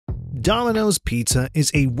Domino's Pizza is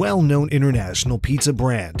a well-known international pizza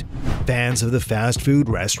brand. Fans of the fast food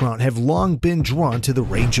restaurant have long been drawn to the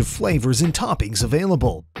range of flavors and toppings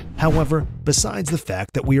available. However, besides the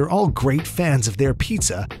fact that we are all great fans of their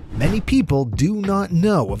pizza, many people do not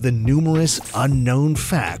know of the numerous unknown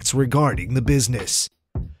facts regarding the business.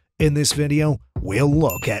 In this video, we'll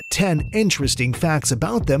look at 10 interesting facts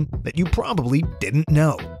about them that you probably didn't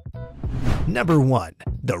know. Number 1.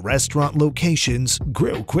 The restaurant locations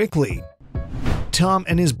grew quickly. Tom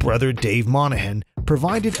and his brother Dave Monahan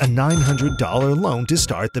provided a $900 loan to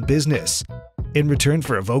start the business. In return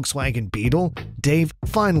for a Volkswagen Beetle, Dave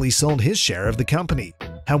finally sold his share of the company.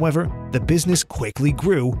 However, the business quickly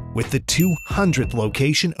grew, with the 200th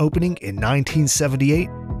location opening in 1978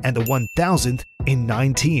 and the 1,000th in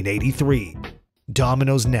 1983.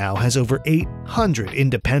 Domino's now has over 800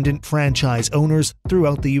 independent franchise owners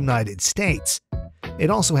throughout the United States. It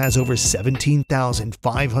also has over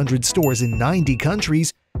 17,500 stores in 90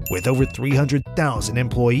 countries, with over 300,000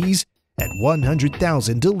 employees and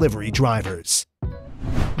 100,000 delivery drivers.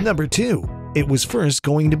 Number 2. It was first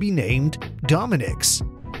going to be named Dominicks.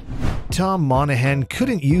 Tom Monahan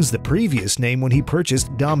couldn't use the previous name when he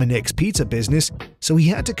purchased Dominicks Pizza business, so he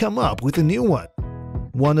had to come up with a new one.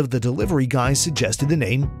 One of the delivery guys suggested the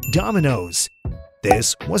name Domino's.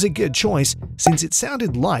 This was a good choice since it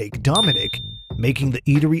sounded like Dominic, making the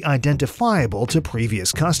eatery identifiable to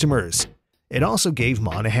previous customers. It also gave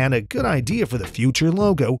Monahan a good idea for the future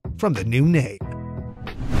logo from the new name.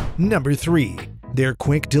 Number 3. Their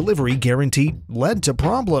quick delivery guarantee led to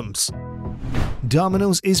problems.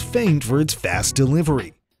 Domino's is famed for its fast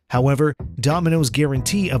delivery. However, Domino's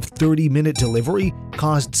guarantee of 30-minute delivery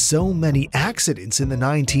caused so many accidents in the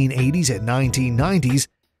 1980s and 1990s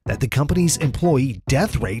that the company's employee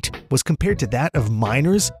death rate was compared to that of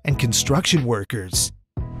miners and construction workers.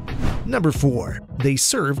 Number 4. They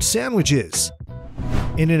served sandwiches.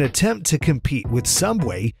 In an attempt to compete with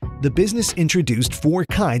Subway, the business introduced 4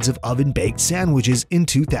 kinds of oven-baked sandwiches in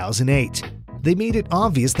 2008. They made it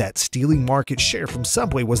obvious that stealing market share from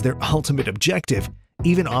Subway was their ultimate objective,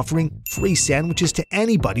 even offering free sandwiches to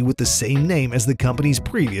anybody with the same name as the company's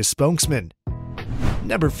previous spokesman.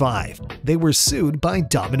 Number 5. They were sued by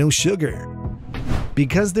Domino's Sugar.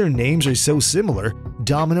 Because their names are so similar,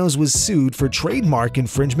 Domino's was sued for trademark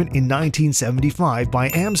infringement in 1975 by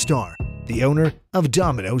Amstar, the owner of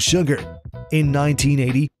Domino's Sugar. In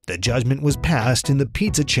 1980, the judgment was passed in the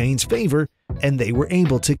pizza chain's favor, and they were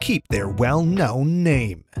able to keep their well-known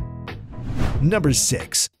name. Number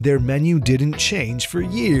 6. Their menu didn't change for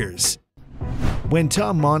years. When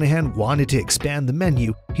Tom Monahan wanted to expand the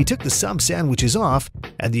menu, he took the sub sandwiches off,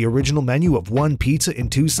 and the original menu of 1 pizza in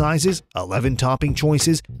 2 sizes, 11 topping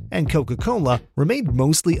choices, and Coca-Cola remained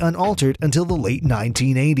mostly unaltered until the late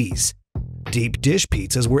 1980s. Deep dish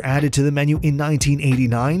pizzas were added to the menu in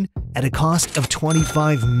 1989 at a cost of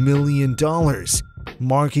 $25 million,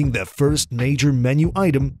 marking the first major menu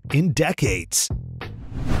item in decades.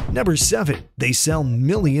 Number 7. They sell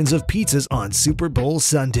millions of pizzas on Super Bowl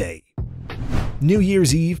Sunday. New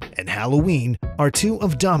Year's Eve and Halloween are 2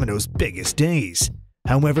 of Domino's biggest days.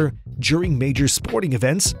 However, during major sporting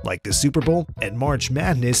events like the Super Bowl and March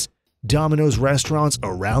Madness, Domino's restaurants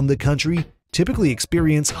around the country typically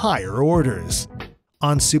experience higher orders.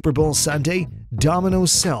 On Super Bowl Sunday,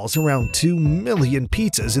 Domino's sells around 2 million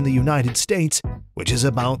pizzas in the United States, which is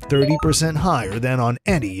about 30% higher than on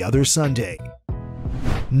any other Sunday.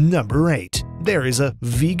 Number 8. There is a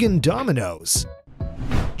vegan Domino's.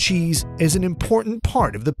 Cheese is an important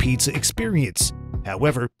part of the pizza experience.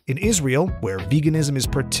 However, in Israel, where veganism is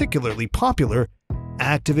particularly popular,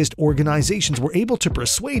 activist organizations were able to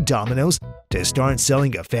persuade Domino's to start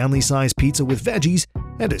selling a family-sized pizza with veggies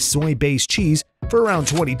and a soy-based cheese for around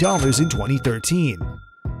 $20 in 2013.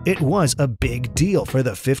 It was a big deal for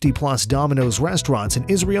the 50-plus Domino's restaurants in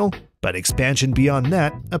Israel, but expansion beyond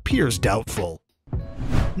that appears doubtful.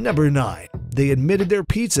 Number 9. They admitted their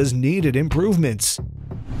pizzas needed improvements.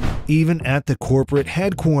 Even at the corporate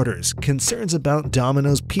headquarters, concerns about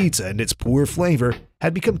Domino's Pizza and its poor flavor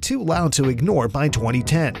had become too loud to ignore by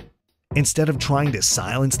 2010. Instead of trying to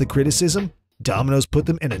silence the criticism, Domino's put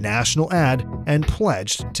them in a national ad and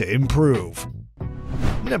pledged to improve.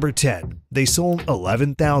 Number 10. They sold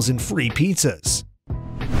 11,000 free pizzas.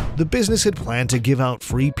 The business had planned to give out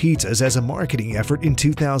free pizzas as a marketing effort in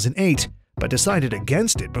 2008, but decided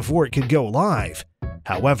against it before it could go live.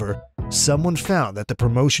 However, someone found that the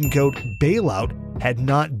promotion code BAILOUT had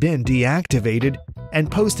not been deactivated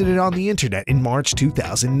and posted it on the internet in March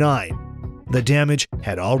 2009. The damage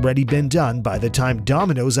had already been done by the time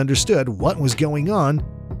Domino's understood what was going on,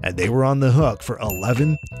 and they were on the hook for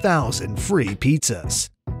 11,000 free pizzas.